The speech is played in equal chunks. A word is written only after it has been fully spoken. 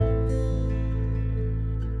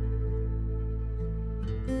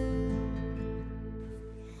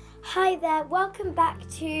Hi there, welcome back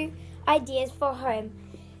to Ideas for Home.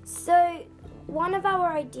 So, one of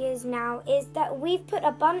our ideas now is that we've put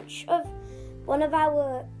a bunch of one of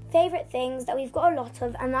our favourite things that we've got a lot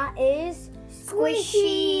of, and that is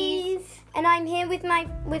squishies. And I'm here with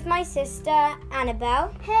my sister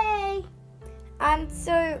Annabelle. Hey! And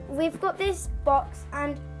so we've got this box,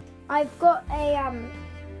 and I've got a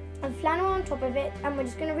flannel on top of it, and we're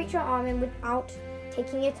just going to reach our arm in without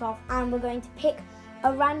taking it off, and we're going to pick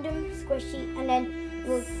a random squishy, and then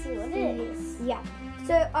we'll see what it is. Yeah.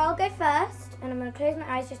 So I'll go first, and I'm going to close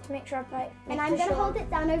my eyes just to make sure And I'm going to hold it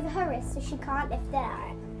down over her wrist so she can't lift it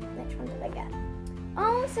out. Which one did I get?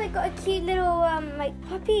 Oh, so I got a cute little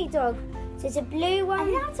puppy dog. So it's a blue one. I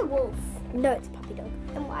think that's a wolf. No, it's a puppy dog.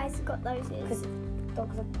 And why has it got those ears? Because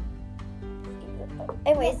dogs are...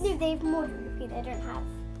 Anyways. No, they've more droopy. They don't have.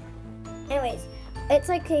 Anyways, it's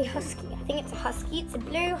like a husky. I think it's a husky. It's a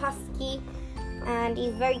blue husky. And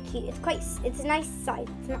he's very cute. It's a nice size.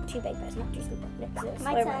 It's not too big, but it's not too small.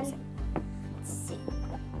 My turn. Let's see.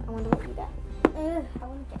 I wonder what you get. I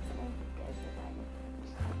want to get something good.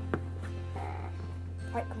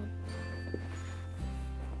 Alright, come on.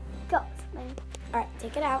 Got something. Alright,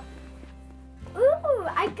 take it out. Ooh,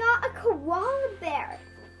 I got a koala bear.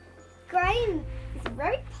 Graham, it's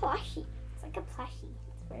very plushy. It's like a plushie.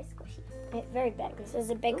 It's very squishy. It's very big. This is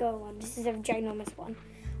a bigger one. This is a ginormous one.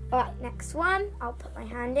 Alright, next one. I'll put my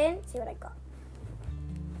hand in, see what I got.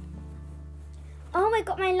 Oh, I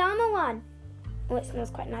got my llama one. Oh, it smells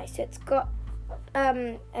quite nice. So it's got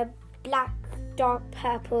a black, dark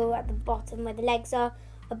purple at the bottom where the legs are,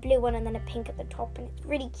 a blue one, and then a pink at the top, and it's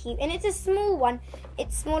really cute. And it's a small one.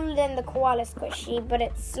 It's smaller than the koala squishy, but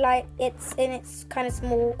it's kind of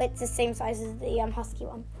small. It's the same size as the husky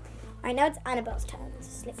one. Alright, now it's Annabelle's turn. So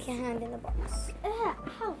slip your hand in the box.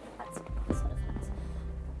 How? That's sort of hurts.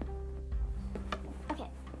 Okay,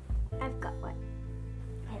 I've got one.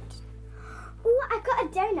 Ooh, I've got a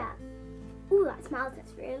donut. Ooh, that smells.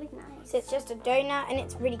 It's really nice. So it's just a donut, and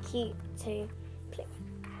it's really cute to play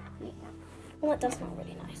with. Oh, it does smell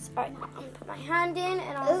really nice. Alright, I'm going to put my hand in,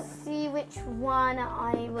 and I'll see which one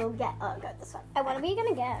I will get. Oh, I'll go this one. What are we going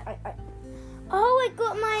to get? Alright. Oh, I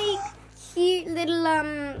got my cute little,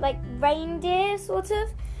 reindeer, sort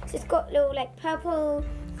of. So it's got little, purple,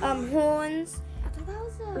 horns. I thought that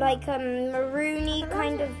was a... maroony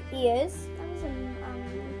kind of ears. That was a,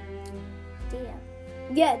 deer.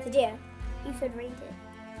 Yeah, it's a deer. You said reindeer.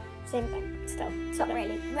 Same thing, still. Not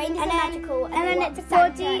really. Reindeers are then, magical. And then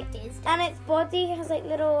its body has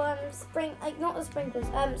little not the sprinkles,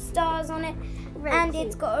 stars on it, and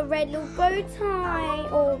it's got a red little bow tie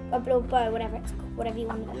or a little bow, whatever it's called, whatever you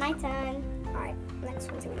want. My turn. All right,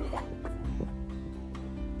 next one. See what you got.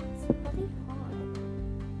 It's really hard.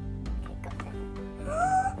 Okay, got it.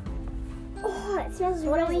 Oh, it smells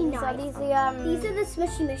really nice. So these are the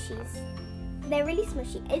smushy mushies. They're really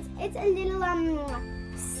smushy. It's a little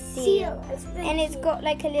seal. It's got a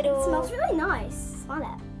little... It smells really nice. Smell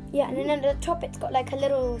it. Yeah, and then at the top it's got a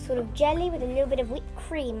little sort of jelly with a little bit of whipped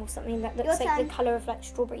cream or something that looks like the colour of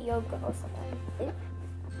strawberry yogurt or something.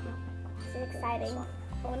 So exciting.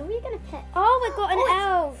 What are we going to pick? Oh, I got an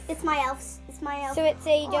elf. It's my elf. It's my elf. So it's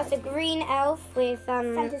just a green elf with...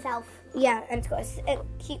 Santa's elf. Yeah, and it's got a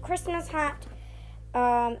cute Christmas hat.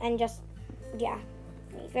 And just, yeah,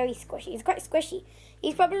 he's very squishy. He's quite squishy.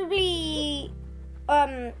 He's probably...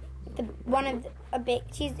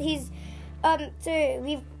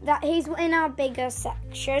 he's in our bigger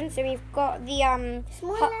section, so we've got the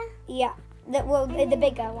smaller, the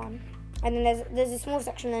bigger one, and then there's a small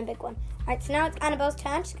section and a big one. Alright, so now it's Annabelle's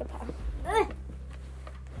turn. She's gonna put her.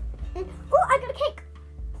 Oh, I got a cake.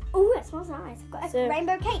 Oh, it smells nice. I've got a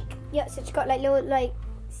rainbow cake. Yeah, so she's got little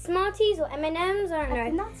Smarties or M&Ms, I don't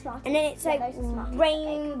know. Not Smarties. And then it's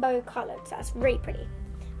rainbow coloured, so that's really pretty.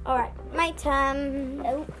 Alright, my turn.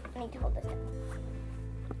 Oh, I need to hold this down.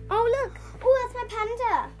 Oh, look. Oh, that's my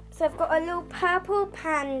panda. So I've got a little purple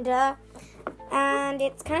panda, and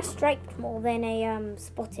it's kind of striped more than a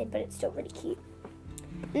spotted, but it's still really cute.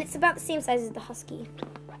 And it's about the same size as the husky.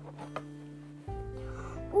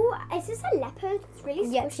 Oh, is this a leopard? It's really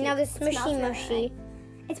squishy. Yeah, so now the smushy mushy.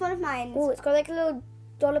 It's one of mine. Oh, it's got a little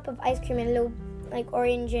dollop of ice cream and a little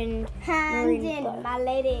orange and hand maroon in, blood. my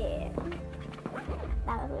lady.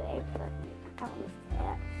 That was really good.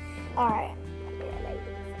 Alright.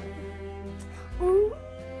 Ooh.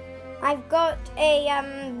 I've got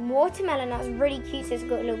a watermelon that's really cute, so it's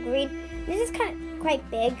got a little green. This is quite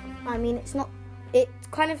big. I mean, it's it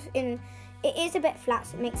is a bit flat,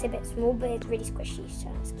 so it makes it a bit small, but it's really squishy,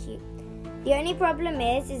 so it's cute. The only problem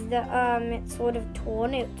is that it's sort of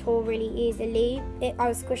torn. It tore really easily. I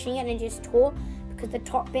was squishing it and it just tore because the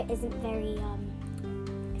top bit isn't very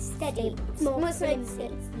Steady. It's More more flimsy.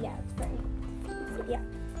 flimsy. Yeah, it's very. Yeah.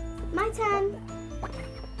 My turn.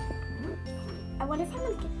 I wonder if I'm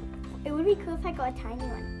gonna get... It would be cool if I got a tiny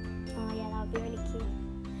one. Oh yeah, that would be really cute.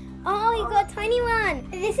 Oh, you got a tiny one.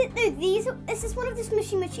 This is one of the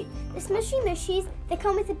smushy mushies. The smushy mushies, they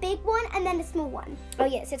come with a big one and then a small one. Oh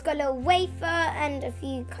yes, it's got a little wafer and a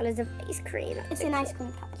few colours of ice cream. It's an ice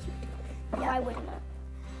cream cup. Yeah. I wouldn't know.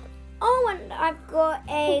 Oh, and I've got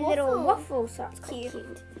a A little waffle. waffle, so that's Cute.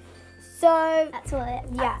 cute. So That's all it.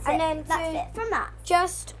 Yeah, That's and it. then That's to- it from that.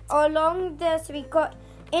 just along so we've got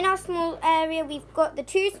in our small area, we've got the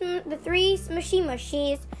three smushy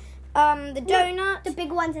mushies, the donut. The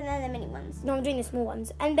big ones and then the mini ones. No, I'm doing the small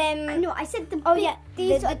ones, and then I know. I said the. oh big, yeah,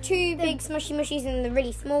 These the are two big smushy mushies and the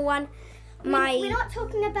really small one. We're not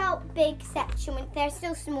talking about big section. They're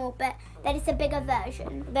still small, but that is a bigger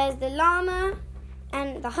version. There's the llama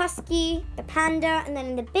and the husky, the panda, and then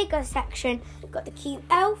in the bigger section, we've got the cute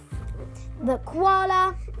elf, the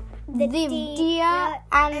koala, the deer,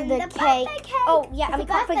 and the birthday cake. cake. Oh, yeah, and The we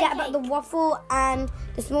can't birthday forget about the cake. waffle and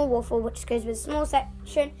the small waffle, which goes with the small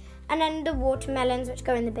section, and then the watermelons, which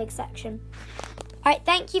go in the big section. All right,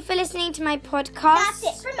 thank you for listening to my podcast. That's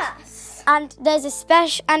it from us. And there's a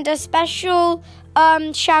special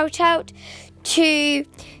shout out to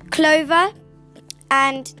Clover.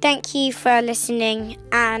 And thank you for listening.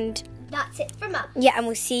 And That's it from us. yeah, and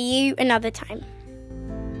we'll see you another time.